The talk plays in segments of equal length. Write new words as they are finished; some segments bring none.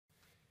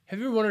Have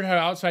you ever wondered how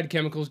outside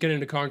chemicals get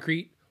into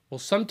concrete? Well,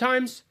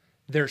 sometimes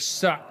they're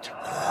sucked.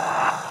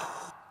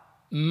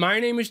 My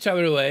name is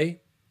Tyler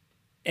Lay,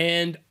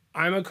 and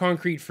I'm a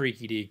concrete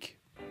freaky deek.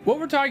 What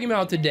we're talking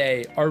about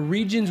today are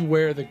regions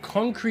where the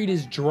concrete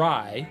is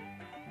dry,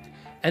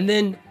 and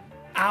then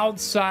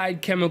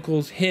outside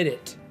chemicals hit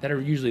it, that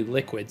are usually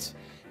liquids,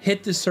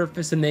 hit the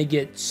surface and they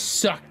get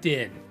sucked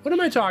in. What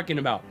am I talking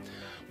about?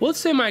 Well, let's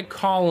say my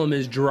column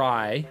is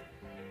dry,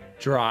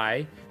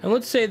 and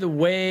let's say the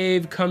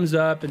wave comes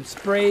up and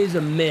sprays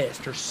a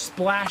mist or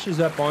splashes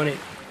up on it,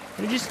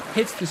 and it just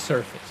hits the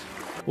surface.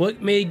 Well,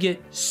 it may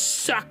get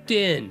sucked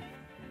in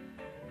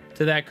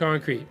to that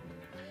concrete.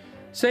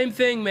 Same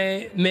thing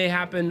may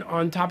happen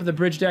on top of the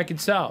bridge deck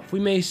itself. We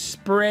may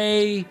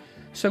spray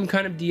some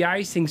kind of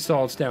de-icing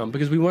salts down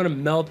because we want to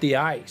melt the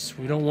ice.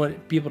 We don't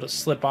want people to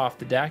slip off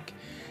the deck.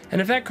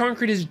 And if that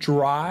concrete is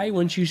dry,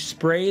 once you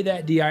spray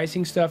that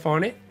de-icing stuff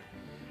on it,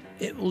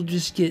 it will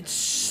just get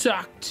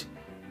sucked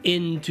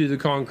into the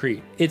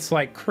concrete. It's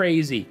like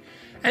crazy.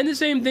 And the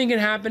same thing can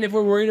happen if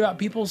we're worried about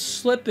people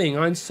slipping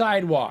on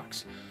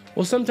sidewalks.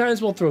 Well,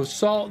 sometimes we'll throw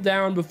salt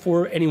down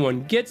before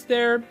anyone gets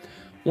there.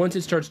 Once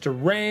it starts to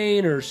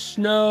rain or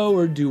snow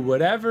or do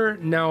whatever,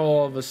 now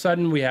all of a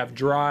sudden we have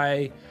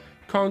dry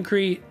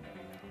concrete,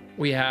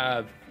 we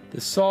have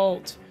the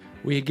salt,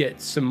 we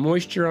get some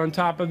moisture on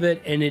top of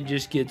it, and it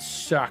just gets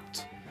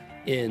sucked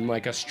in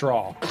like a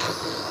straw.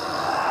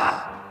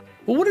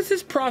 Well, what is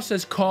this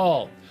process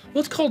called? Well,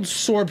 it's called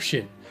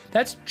sorption.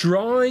 That's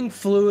drawing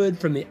fluid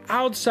from the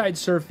outside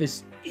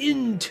surface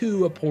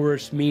into a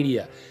porous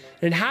media.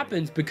 And it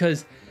happens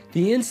because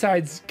the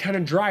inside's kind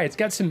of dry. It's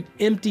got some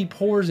empty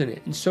pores in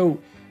it, and so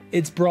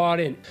it's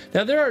brought in.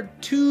 Now, there are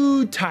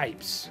two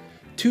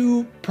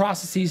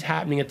processes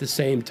happening at the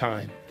same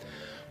time.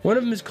 One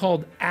of them is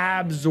called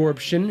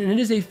adsorption, and it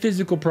is a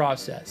physical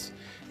process.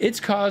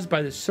 It's caused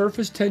by the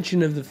surface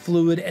tension of the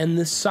fluid and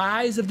the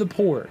size of the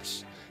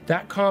pores,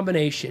 that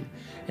combination,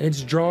 and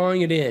it's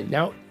drawing it in.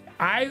 Now,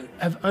 I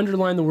have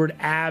underlined the word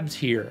abs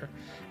here.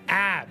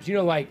 Abs, you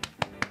know, like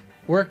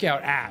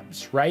workout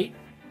abs, right?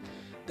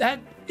 That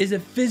is a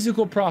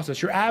physical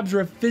process. Your abs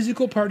are a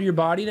physical part of your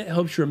body. That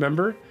helps you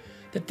remember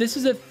that this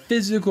is a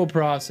physical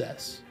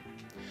process.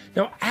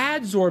 Now,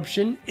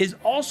 adsorption is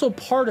also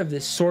part of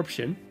this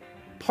sorption,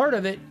 part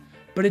of it,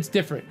 but it's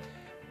different.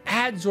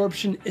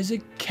 Adsorption is a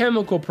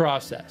chemical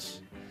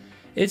process.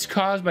 It's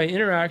caused by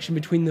interaction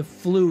between the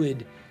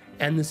fluid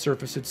and the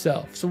surface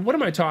itself. So what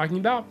am I talking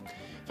about?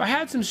 If I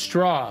had some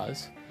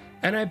straws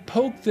and I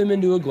poked them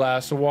into a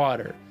glass of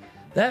water,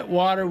 that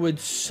water would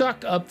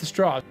suck up the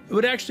straw. It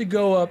would actually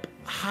go up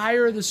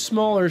higher the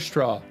smaller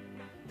straw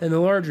than the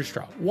larger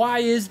straw. Why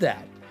is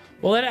that?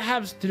 Well, that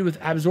has to do with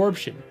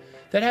absorption.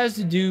 That has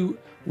to do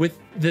with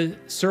the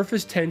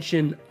surface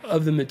tension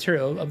of the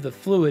material, of the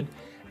fluid,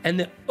 and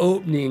the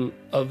opening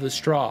of the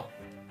straw.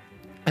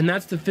 And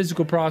that's the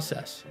physical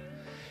process.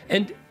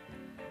 And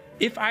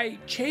if I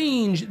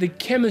change the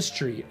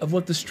chemistry of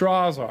what the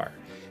straws are,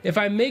 if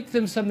I make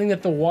them something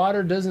that the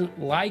water doesn't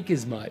like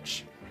as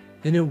much,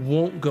 then it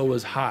won't go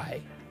as high.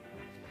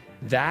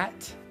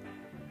 That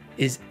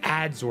is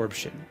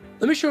adsorption.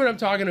 Let me show you what I'm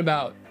talking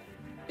about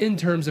in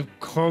terms of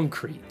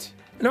concrete.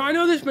 Now, I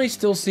know this may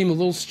still seem a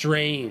little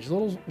strange, a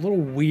little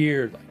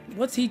weird. Like,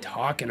 what's he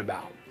talking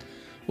about?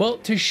 Well,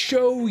 to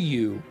show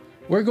you,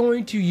 we're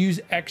going to use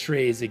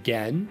x-rays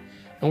again,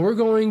 and we're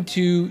going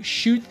to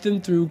shoot them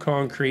through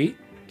concrete,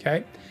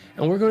 okay?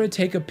 And we're going to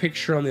take a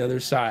picture on the other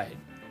side.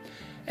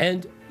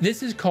 And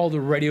this is called a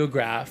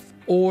radiograph,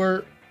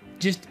 or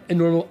just a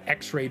normal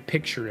x-ray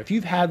picture. If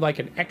you've had like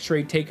an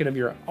x-ray taken of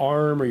your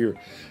arm or your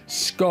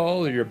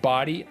skull or your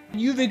body,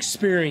 you've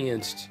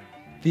experienced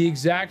the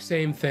exact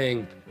same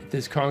thing that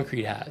this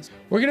concrete has.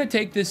 We're gonna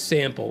take this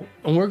sample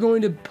and we're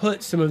going to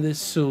put some of this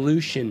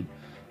solution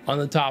on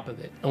the top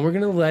of it, and we're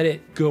gonna let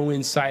it go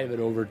inside of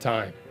it over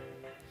time.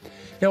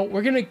 Now,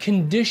 we're gonna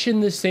condition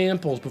the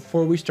samples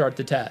before we start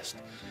the test.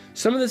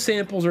 Some of the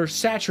samples are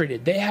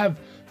saturated. They have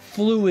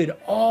fluid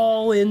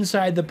all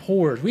inside the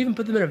pores. We even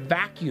put them in a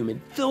vacuum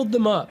and filled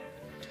them up.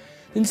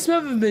 And some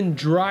of them have been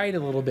dried a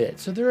little bit,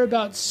 so they're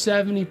about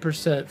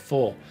 70%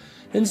 full.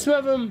 And some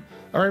of them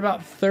are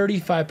about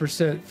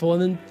 35% full,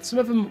 and then some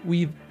of them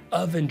we've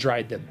oven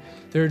dried them.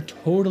 They're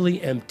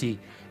totally empty.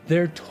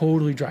 They're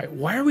totally dry.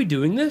 Why are we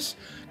doing this?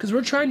 Because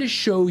we're trying to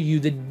show you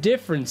the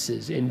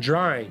differences in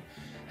drying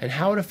and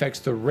how it affects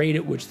the rate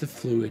at which the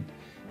fluid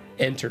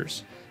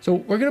enters. So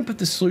we're gonna put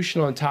the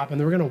solution on top and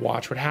then we're gonna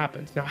watch what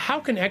happens. Now, how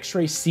can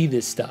x-rays see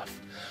this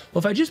stuff? Well,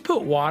 if I just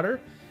put water,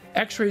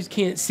 x-rays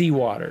can't see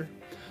water.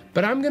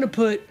 But I'm gonna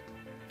put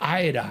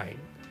iodine,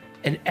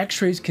 and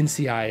x-rays can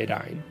see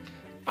iodine.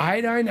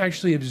 Iodine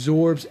actually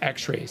absorbs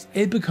x-rays.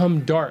 It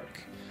becomes dark.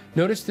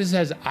 Notice this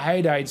has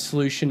iodide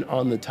solution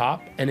on the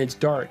top and it's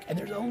dark. And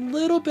there's a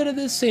little bit of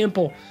this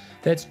sample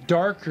that's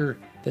darker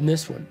than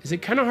this one. Is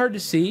it kind of hard to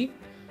see?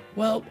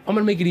 Well, I'm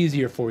gonna make it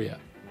easier for you.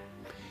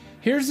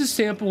 Here's the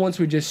sample once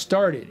we just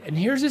started, and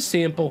here's a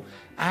sample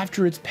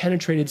after it's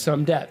penetrated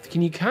some depth.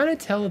 Can you kind of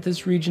tell that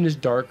this region is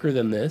darker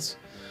than this?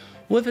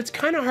 Well, if it's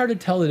kind of hard to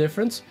tell the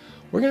difference,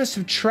 we're going to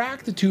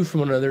subtract the two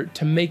from one another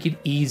to make it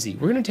easy.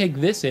 We're going to take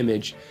this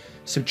image,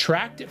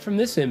 subtract it from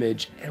this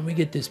image, and we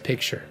get this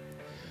picture.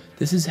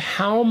 This is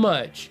how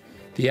much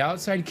the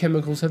outside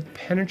chemicals have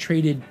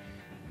penetrated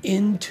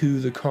into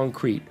the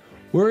concrete.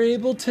 We're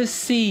able to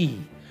see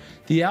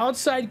the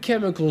outside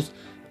chemicals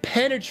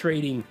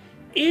penetrating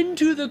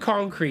into the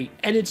concrete,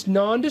 and it's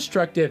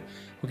non-destructive.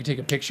 We can take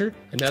a picture,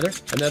 another.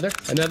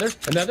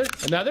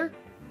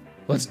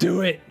 Let's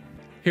do it.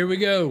 Here we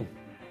go.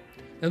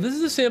 Now this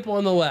is the sample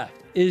on the left.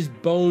 It is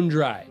bone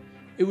dry.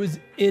 It was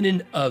in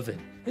an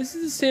oven. This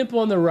is the sample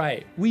on the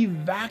right. We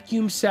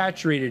vacuum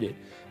saturated it,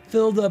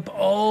 filled up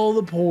all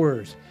the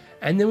pores,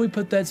 and then we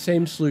put that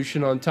same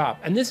solution on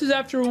top. And this is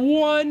after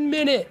 1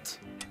 minute.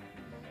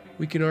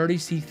 We can already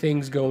see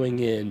things going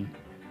in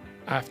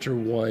after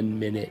 1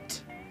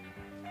 minute.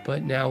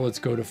 But now let's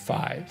go to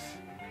 5.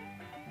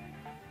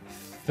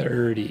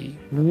 30.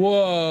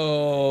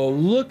 Whoa,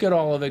 look at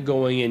all of it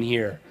going in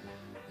here.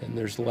 And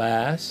there's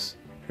less.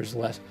 There's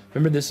less.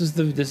 Remember, this is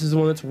the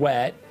one that's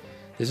wet.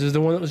 This is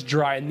the one that was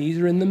dry, and these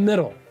are in the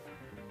middle.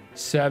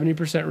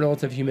 70%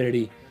 relative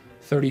humidity,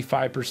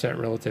 35%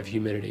 relative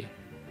humidity.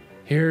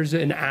 Here's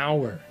an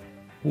hour.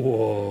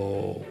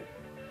 Whoa.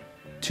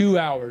 2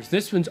 hours.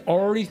 This one's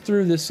already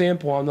through the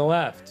sample on the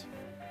left.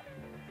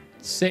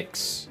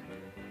 6.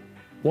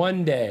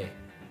 1 day.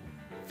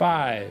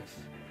 5.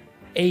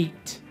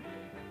 8.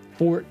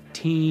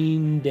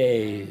 14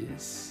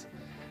 days.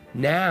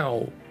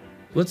 Now,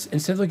 let's,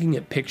 instead of looking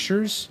at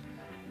pictures,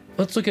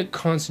 let's look at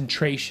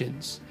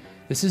concentrations.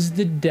 This is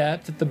the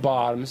depth at the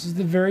bottom. This is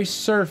the very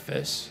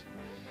surface.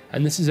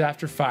 And this is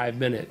after 5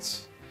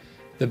 minutes.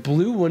 The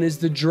blue one is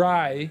the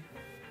dry.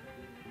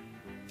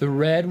 The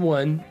red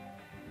one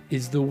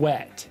is the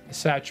wet, the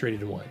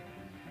saturated one.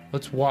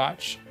 Let's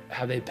watch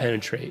how they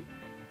penetrate.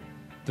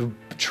 The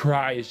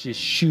dry is just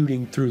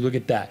shooting through. Look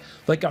at that.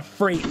 Like a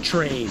freight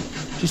train.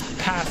 Just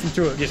passing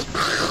through it.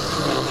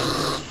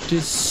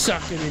 Just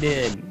sucking it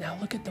in. Now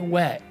look at the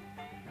wet.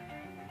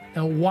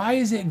 Now why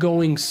is it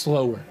going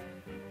slower?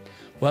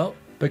 Well,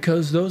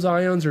 because those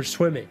ions are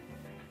swimming.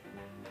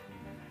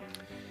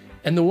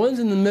 And the ones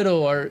in the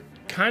middle are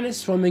kind of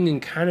swimming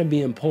and kind of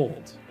being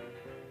pulled.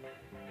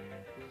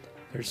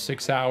 There's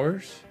 6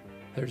 hours.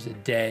 There's a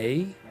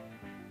day.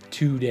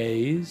 2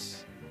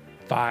 days.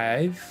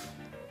 5.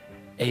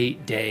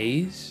 8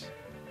 days.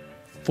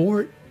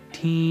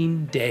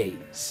 14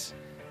 days.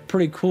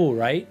 Pretty cool,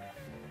 right?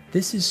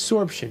 This is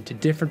sorption to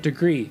different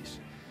degrees.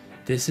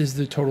 This is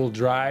the total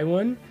dry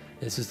one.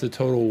 This is the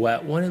total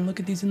wet one. And look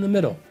at these in the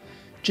middle.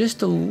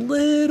 Just a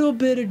little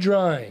bit of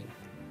drying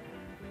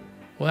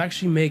will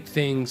actually make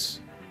things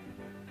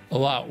a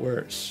lot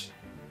worse.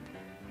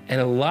 And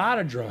a lot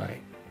of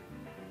drying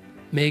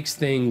makes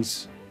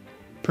things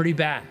pretty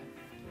bad.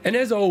 And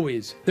as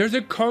always, there's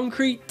a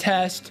concrete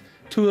test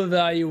to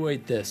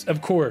evaluate this.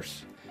 Of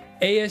course,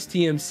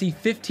 ASTM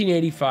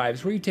C1585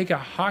 is where you take a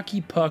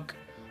hockey puck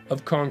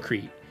of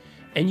concrete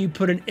and you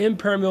put an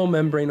impermeable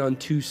membrane on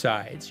 2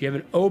 sides. You have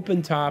an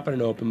open top and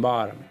an open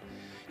bottom.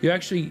 You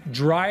actually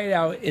dry it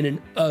out in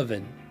an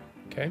oven,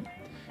 okay?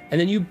 And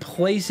then you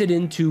place it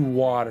into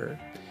water.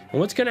 And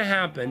what's gonna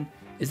happen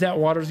is that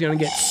water is gonna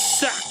get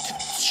sucked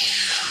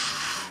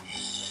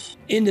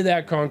into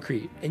that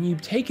concrete. And you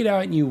take it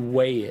out and you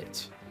weigh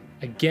it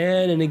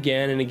again and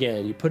again and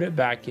again. You put it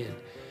back in. And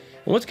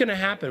what's gonna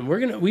happen,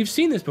 we've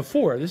seen this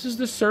before. This is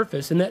the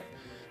surface, and that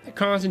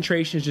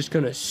concentration is just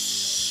gonna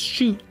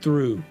shoot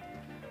through.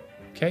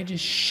 Okay,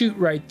 just shoot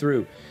right through.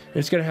 And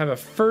it's gonna have a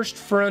first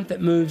front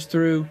that moves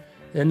through,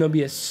 then there'll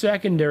be a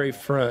secondary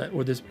front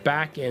where this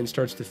back end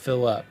starts to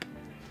fill up.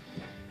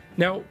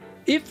 Now,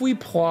 if we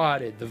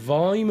plotted the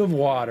volume of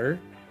water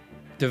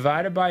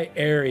divided by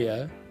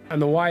area on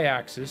the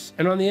y-axis,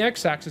 and on the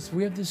x-axis,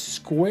 we have the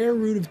square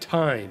root of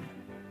time.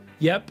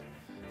 Yep,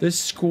 the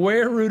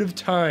square root of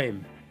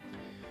time.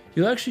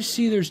 You'll actually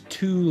see there's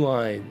 2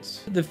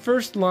 lines. The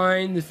first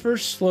line, the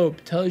first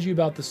slope tells you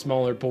about the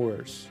smaller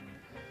pores.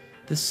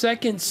 The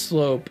second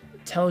slope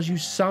tells you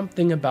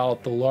something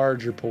about the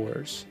larger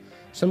pores.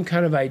 Some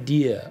kind of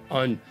idea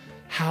on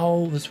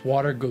how this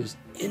water goes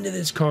into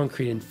this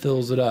concrete and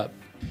fills it up.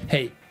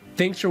 Hey,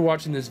 thanks for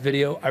watching this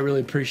video. I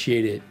really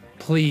appreciate it.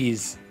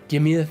 Please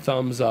give me a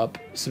thumbs up,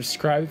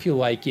 subscribe if you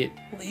like it,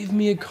 leave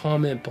me a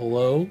comment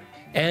below,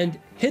 and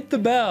hit the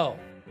bell